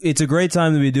 So it's a great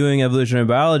time to be doing evolutionary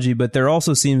biology, but there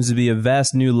also seems to be a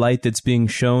vast new light that's being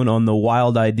shown on the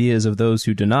wild ideas of those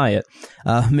who deny it.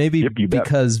 Maybe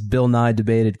because Bill Nye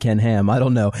debated Ken Ham. I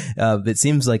don't know. It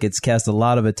seems like it's cast a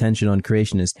lot of attention on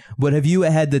creationists. But have you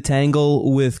had to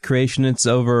tangle with creationists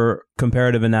over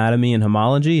comparative anatomy and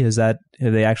homology? Have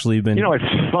they actually been?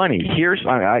 It's funny. Here's,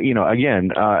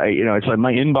 it's like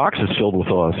my inbox is filled with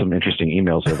some interesting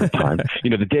emails over time.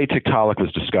 The day Tiktaalik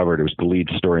was discovered, it was the lead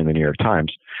story in the New York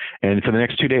Times. And for the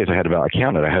next 2 days, I had over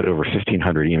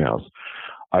 1,500 emails.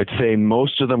 I'd say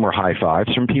most of them were high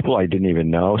fives from people I didn't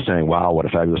even know, saying, wow, what a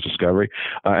fabulous discovery.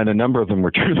 And a number of them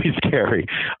were truly scary.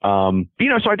 So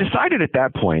I decided at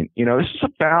that point, this is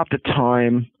about the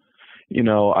time,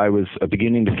 I was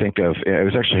beginning to think of,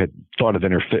 had thought of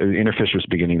Inner Fish was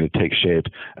beginning to take shape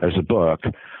as a book.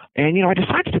 And, I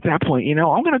decided at that point,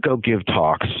 I'm going to go give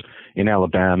talks in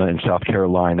Alabama, in South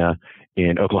Carolina,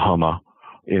 in Oklahoma,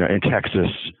 in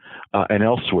Texas, and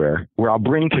elsewhere, where I'll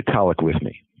bring Tiktaalik with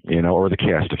me, or the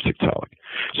cast of Tiktaalik.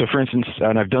 So, for instance,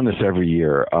 and I've done this every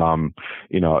year,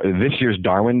 this year's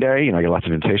Darwin Day, I get lots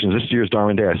of invitations. This year's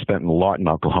Darwin Day, I spent in Lawton,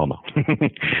 Oklahoma.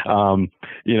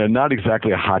 Not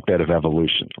exactly a hotbed of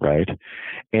evolution, right?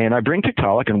 And I bring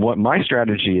Tiktaalik, and what my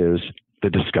strategy is, the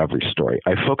discovery story.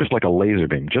 I focus like a laser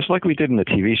beam, just like we did in the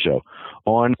TV show,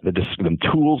 on the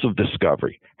tools of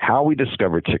discovery, how we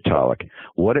discovered Tiktaalik,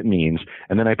 what it means,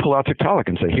 and then I pull out Tiktaalik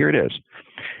and say, here it is.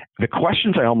 The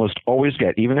questions I almost always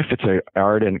get, even if it's an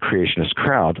ardent creationist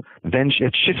crowd, then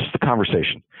it shifts the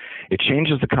conversation. It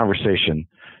changes the conversation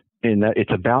in that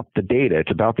it's about the data,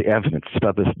 it's about the evidence, it's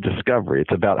about the discovery,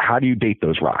 it's about how do you date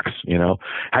those rocks,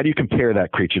 how do you compare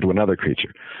that creature to another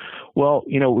creature? Well,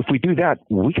 if we do that,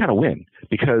 we kind of win,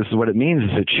 because what it means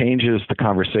is it changes the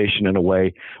conversation in a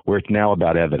way where it's now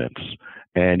about evidence.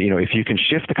 And, if you can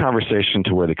shift the conversation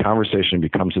to where the conversation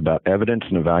becomes about evidence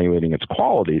and evaluating its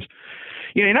qualities,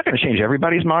 you're not going to change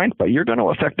everybody's mind, but you're going to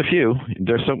affect a few.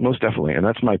 There's most definitely. And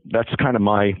that's kind of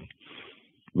my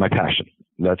passion.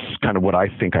 That's kind of what I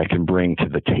think I can bring to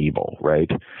the table, right?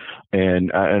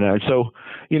 And so,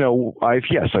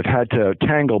 I've had to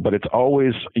tangle, but it's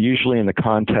always usually in the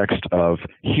context of,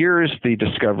 here's the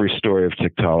discovery story of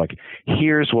Tiktaalik.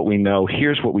 Here's what we know.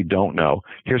 Here's what we don't know.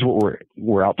 Here's what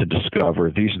we're out to discover.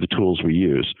 These are the tools we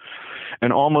use.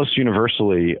 And almost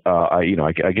universally, I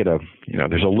get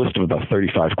there's a list of about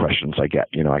 35 questions I get.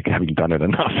 I haven't done it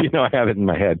enough. I have it in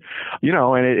my head.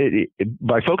 And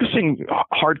by focusing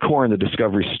hardcore on the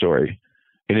discovery story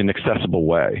in an accessible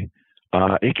way,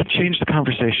 it can change the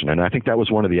conversation. And I think that was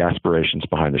one of the aspirations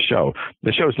behind the show.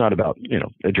 The show is not about,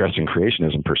 addressing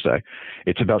creationism per se.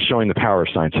 It's about showing the power of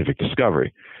scientific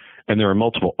discovery. And there are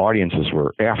multiple audiences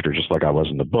we're after, just like I was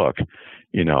in the book.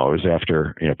 It was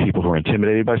after, people who are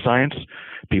intimidated by science,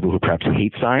 people who perhaps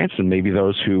hate science, and maybe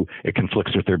those who it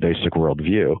conflicts with their basic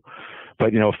worldview.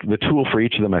 But, the tool for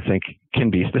each of them, I think,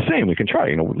 can be the same. We can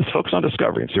try, let's focus on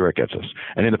discovery and see where it gets us.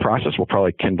 And in the process, we'll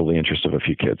probably kindle the interest of a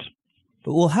few kids.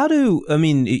 Well,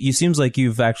 it seems like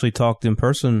you've actually talked in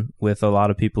person with a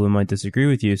lot of people who might disagree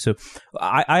with you. So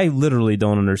I literally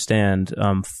don't understand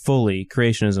fully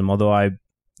creationism, although I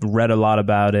read a lot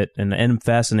about it and am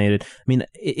fascinated.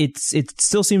 It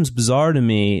still seems bizarre to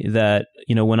me that,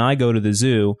 when I go to the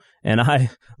zoo and I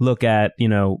look at,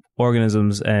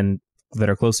 organisms and that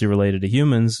are closely related to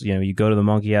humans, you go to the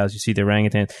monkey house, you see the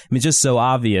orangutan. It's just so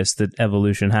obvious that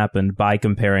evolution happened by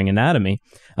comparing anatomy.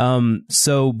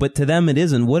 But to them it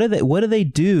isn't. What do they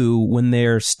do when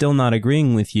they're still not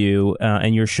agreeing with you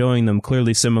and you're showing them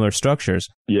clearly similar structures?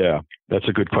 Yeah, that's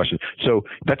a good question. So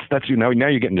that's now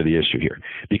you're getting to the issue here,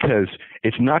 because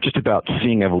it's not just about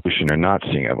seeing evolution or not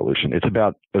seeing evolution. It's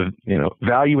about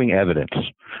valuing evidence.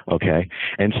 Okay,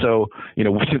 and so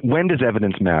when does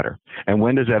evidence matter, and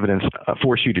when does evidence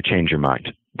force you to change your mind?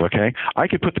 Okay, I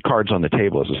could put the cards on the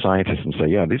table as a scientist and say,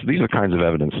 yeah, these are kinds of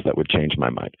evidence that would change my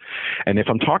mind. And if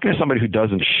I'm talking to somebody who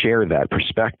doesn't share that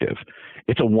perspective,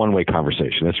 it's a one-way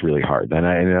conversation. That's really hard. And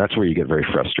that's where you get very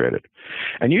frustrated.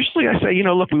 And usually I say,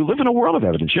 look, we live in a world of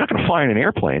evidence. You're not going to fly in an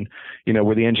airplane,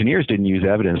 where the engineers didn't use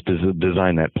evidence to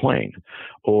design that plane,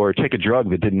 or take a drug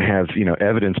that didn't have,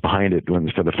 evidence behind it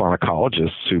for the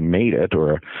pharmacologists who made it,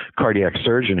 or a cardiac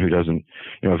surgeon who doesn't,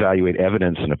 evaluate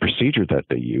evidence in a procedure that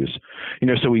they use.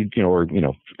 So we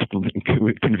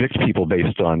convict people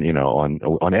based on,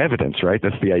 on evidence, right?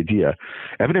 That's the idea.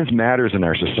 Evidence matters in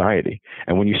our society.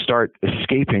 And when you start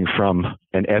escaping from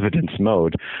an evidence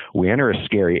mode, we enter a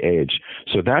scary age.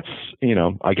 So that's,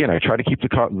 again, I try to keep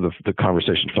the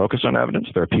conversation focused on evidence.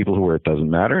 There are people where it doesn't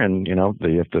matter, and,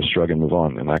 they have to shrug and move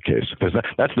on in that case, because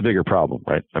that's the bigger problem,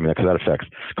 right? Because that affects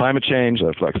climate change,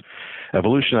 that affects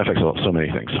evolution, that affects so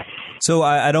many things. So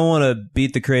I don't want to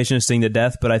beat the creationist thing to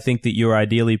death, but I think that you're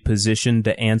ideally positioned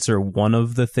to answer one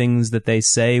of the things that they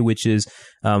say, which is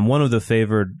one of the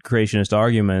favored creationist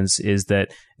arguments is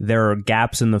that there are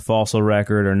gaps in the fossil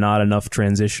record or not enough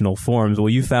transitional forms. Well,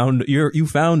 you found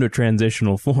a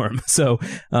transitional form. So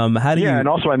how do you? Yeah, and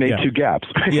also I made two gaps.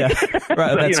 Yeah,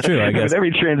 right. That's true. I guess with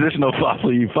every transitional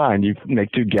fossil you find, you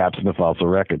make two gaps in the fossil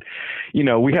record.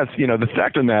 We have the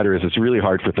fact of the matter is it's really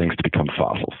hard for things to become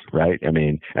fossils, right?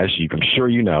 As I'm sure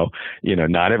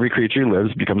not every creature who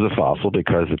lives becomes a fossil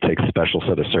because it takes a special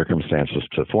set of circumstances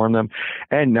to form them,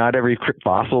 and not every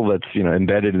fossil that's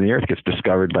embedded in the earth gets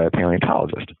discovered by a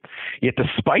paleontologist. Yet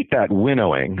despite that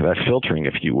winnowing, that filtering,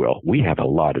 if you will, we have a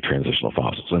lot of transitional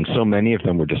fossils, and so many of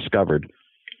them were discovered,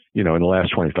 in the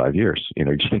last 25 years.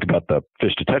 Just think about the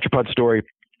fish to tetrapod story.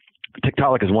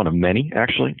 Tiktaalik is one of many,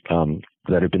 actually,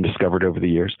 that have been discovered over the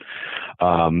years.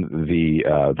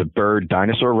 The bird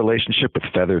dinosaur relationship with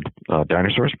feathered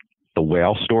dinosaurs, the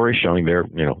whale story showing their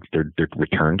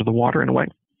return to the water in a way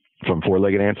from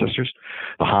four-legged ancestors,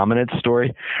 the hominid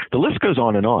story. The list goes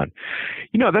on and on.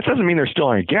 That doesn't mean there still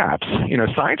aren't gaps.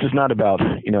 Science is not about,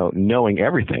 knowing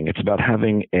everything. It's about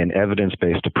having an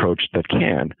evidence-based approach that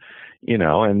can.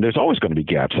 And there's always going to be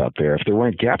gaps out there. If there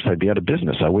weren't gaps, I'd be out of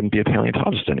business. I wouldn't be a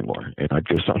paleontologist anymore. And I'd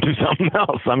go do something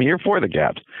else. I'm here for the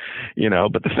gaps,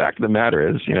 But the fact of the matter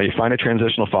is, you find a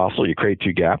transitional fossil, you create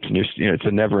two gaps, and it's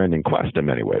a never-ending quest in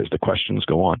many ways. The questions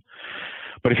go on.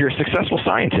 But if you're a successful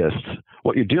scientist,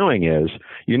 what you're doing is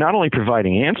you're not only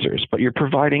providing answers, but you're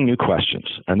providing new questions.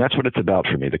 And that's what it's about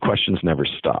for me. The questions never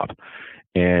stop.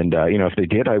 And, if they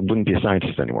did, I wouldn't be a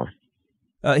scientist anymore.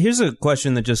 Here's a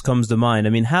question that just comes to mind.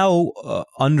 How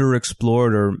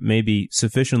underexplored or maybe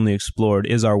sufficiently explored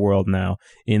is our world now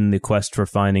in the quest for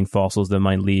finding fossils that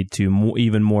might lead to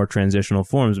even more transitional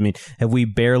forms? Have we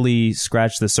barely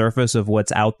scratched the surface of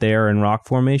what's out there in rock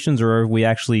formations, or have we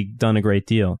actually done a great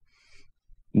deal?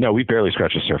 No, we barely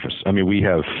scratch the surface. We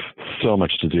have so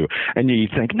much to do. And you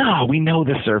think, no, we know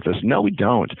the surface. No, we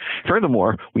don't.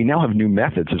 Furthermore, we now have new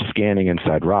methods of scanning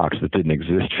inside rocks that didn't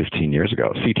exist 15 years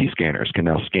ago. CT scanners can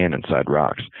now scan inside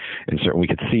rocks, and certainly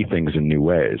we could see things in new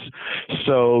ways.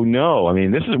 So, no,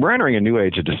 we're entering a new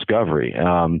age of discovery,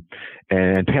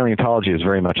 and paleontology is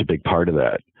very much a big part of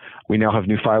that. We now have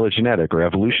new phylogenetic or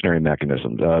evolutionary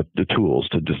mechanisms, the tools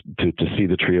to see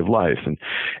the tree of life, and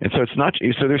so it's not.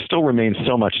 So there still remains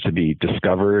so much to be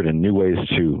discovered and new ways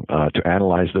to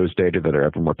analyze those data that are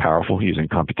ever more powerful using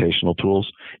computational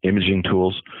tools, imaging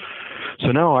tools.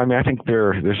 So no, I mean I think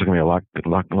there's going to be a lot.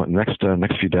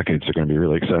 Next few decades are going to be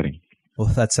really exciting. Well,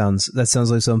 that sounds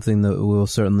like something that we'll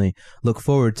certainly look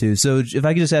forward to. So if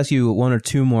I could just ask you one or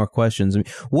two more questions. I mean,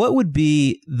 what would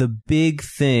be the big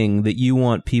thing that you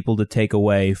want people to take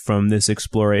away from this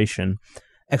exploration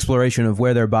of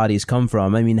where their bodies come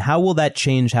from? I mean, how will that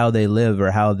change how they live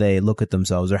or how they look at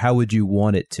themselves, or how would you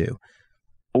want it to?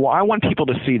 Well, I want people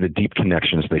to see the deep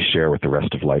connections they share with the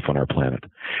rest of life on our planet,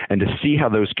 and to see how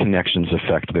those connections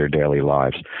affect their daily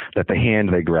lives. That the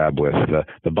hand they grab with,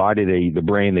 the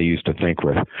brain they use to think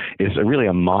with, is really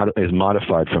is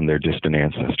modified from their distant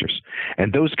ancestors,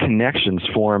 and those connections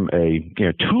form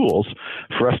tools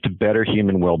for us to better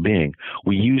human well-being.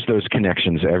 We use those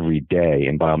connections every day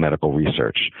in biomedical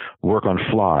research. Work on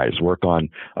flies, work on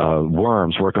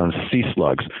worms, work on sea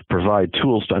slugs, provide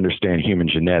tools to understand human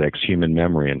genetics, human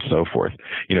memory, and so forth.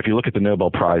 If you look at the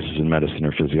Nobel Prizes in medicine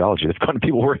or physiology, they've gone to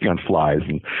people working on flies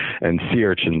and sea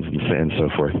urchins and so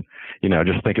forth.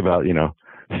 Just think about,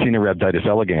 Caenorhabditis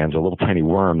elegans, a little tiny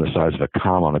worm the size of a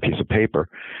comma on a piece of paper.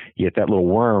 Yet that little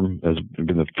worm has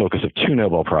been the focus of 2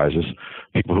 Nobel Prizes,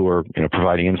 people who are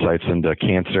providing insights into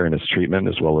cancer and its treatment,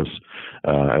 as well as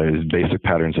basic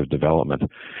patterns of development.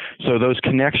 So those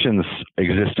connections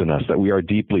exist in us, that we are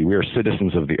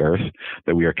citizens of the earth,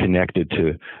 that we are connected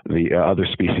to the other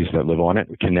species that live on it,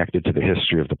 connected to the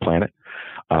history of the planet,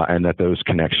 and that those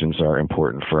connections are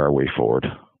important for our way forward.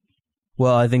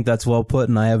 Well, I think that's well put,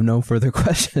 and I have no further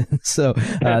questions. So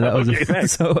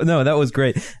that was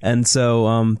great. And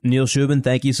so, Neil Shubin,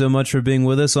 thank you so much for being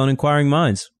with us on Inquiring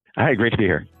Minds. Hi, great to be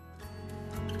here.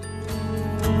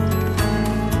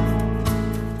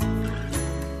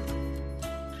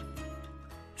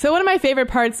 So one of my favorite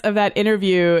parts of that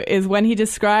interview is when he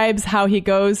describes how he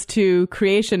goes to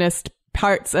creationist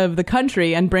parts of the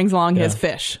country and brings along his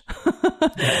fish.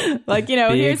 Like, big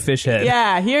here's fish head.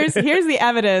 Yeah, here's the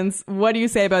evidence. What do you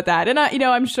say about that? And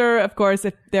I'm sure, of course,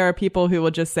 if there are people who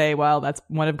will just say, well, that's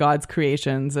one of God's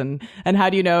creations, and how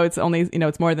do you know it's only,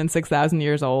 it's more than 6,000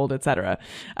 years old, etc.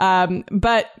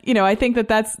 But I think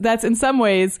that's in some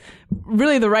ways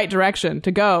really the right direction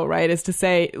to go, right? Is to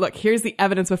say, look, here's the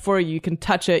evidence before you. You can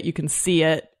touch it, you can see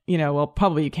it. Well,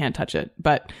 probably you can't touch it,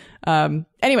 but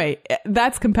anyway,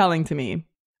 that's compelling to me.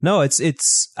 No,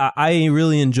 I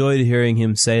really enjoyed hearing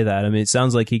him say that. I mean, it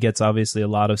sounds like he gets obviously a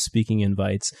lot of speaking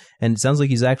invites, and it sounds like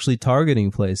he's actually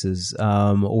targeting places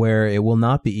where it will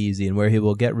not be easy and where he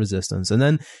will get resistance. And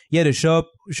then, to show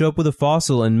up with a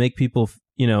fossil and make people,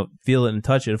 feel it and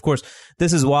touch it. Of course,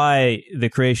 this is why the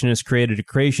creationists created a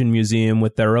creation museum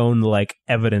with their own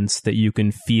evidence that you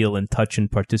can feel and touch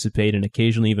and participate and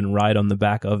occasionally even ride on the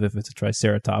back of if it's a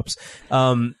triceratops.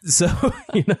 I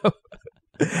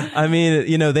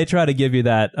mean, they try to give you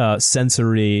that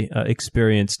sensory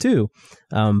experience too,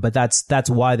 but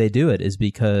that's why they do it, is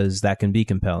because that can be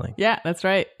compelling. Yeah, that's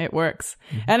right. It works.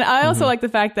 And I also like the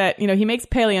fact that, he makes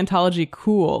paleontology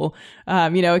cool.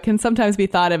 It can sometimes be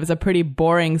thought of as a pretty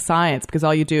boring science because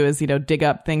all you do is, dig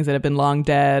up things that have been long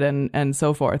dead and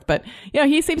so forth. But,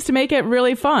 he seems to make it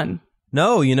really fun.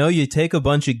 No, you take a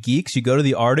bunch of geeks, you go to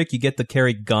the Arctic, you get to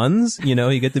carry guns,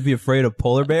 you get to be afraid of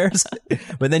polar bears,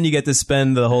 but then you get to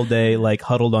spend the whole day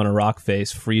huddled on a rock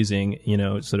face, freezing,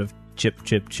 sort of chip.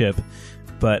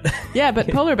 But yeah, but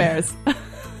polar bears.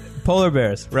 Polar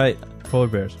bears, right. Polar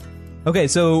bears. Okay,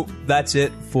 so that's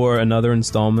it for another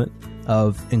installment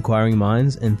of Inquiring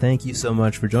Minds, and thank you so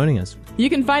much for joining us. You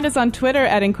can find us on Twitter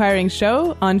at Inquiring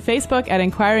Show, on Facebook at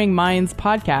Inquiring Minds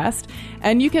Podcast,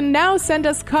 and you can now send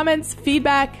us comments,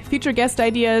 feedback, future guest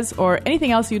ideas, or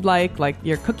anything else you'd like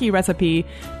your cookie recipe,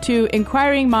 to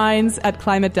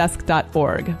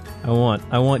inquiringminds@climatedesk.org.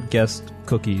 I want guest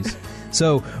cookies.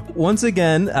 So, once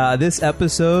again, this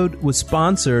episode was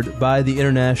sponsored by the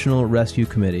International Rescue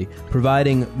Committee,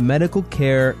 providing medical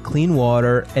care, clean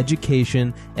water,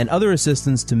 education, and other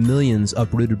assistance to millions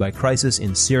uprooted by crisis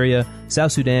in Syria,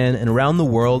 South Sudan, and around the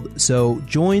world. So,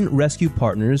 join Rescue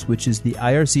Partners, which is the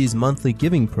IRC's monthly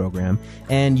giving program,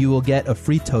 and you will get a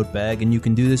free tote bag, and you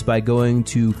can do this by going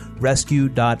to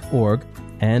rescue.org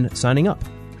and signing up.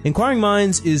 Inquiring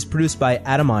Minds is produced by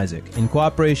Adam Isaac in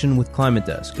cooperation with Climate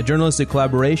Desk, a journalistic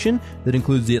collaboration that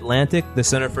includes The Atlantic, the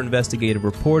Center for Investigative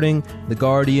Reporting, The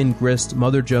Guardian, Grist,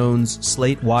 Mother Jones,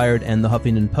 Slate, Wired, and The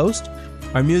Huffington Post.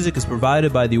 Our music is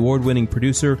provided by the award-winning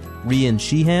producer Rian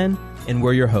Sheehan, and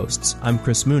we're your hosts. I'm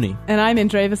Chris Mooney. And I'm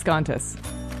Indre Viscontis.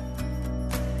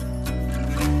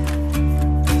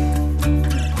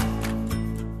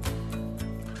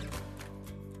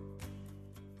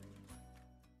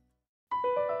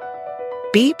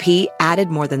 BP added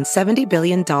more than $70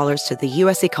 billion to the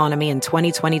U.S. economy in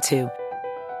 2022.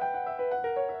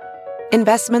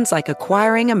 Investments like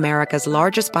acquiring America's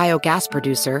largest biogas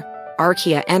producer,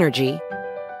 Archaea Energy,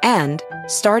 and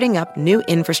starting up new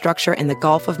infrastructure in the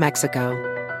Gulf of Mexico.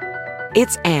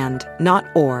 It's and, not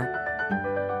or.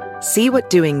 See what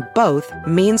doing both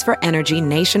means for energy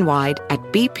nationwide at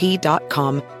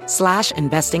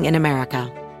bp.com/investing in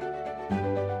America.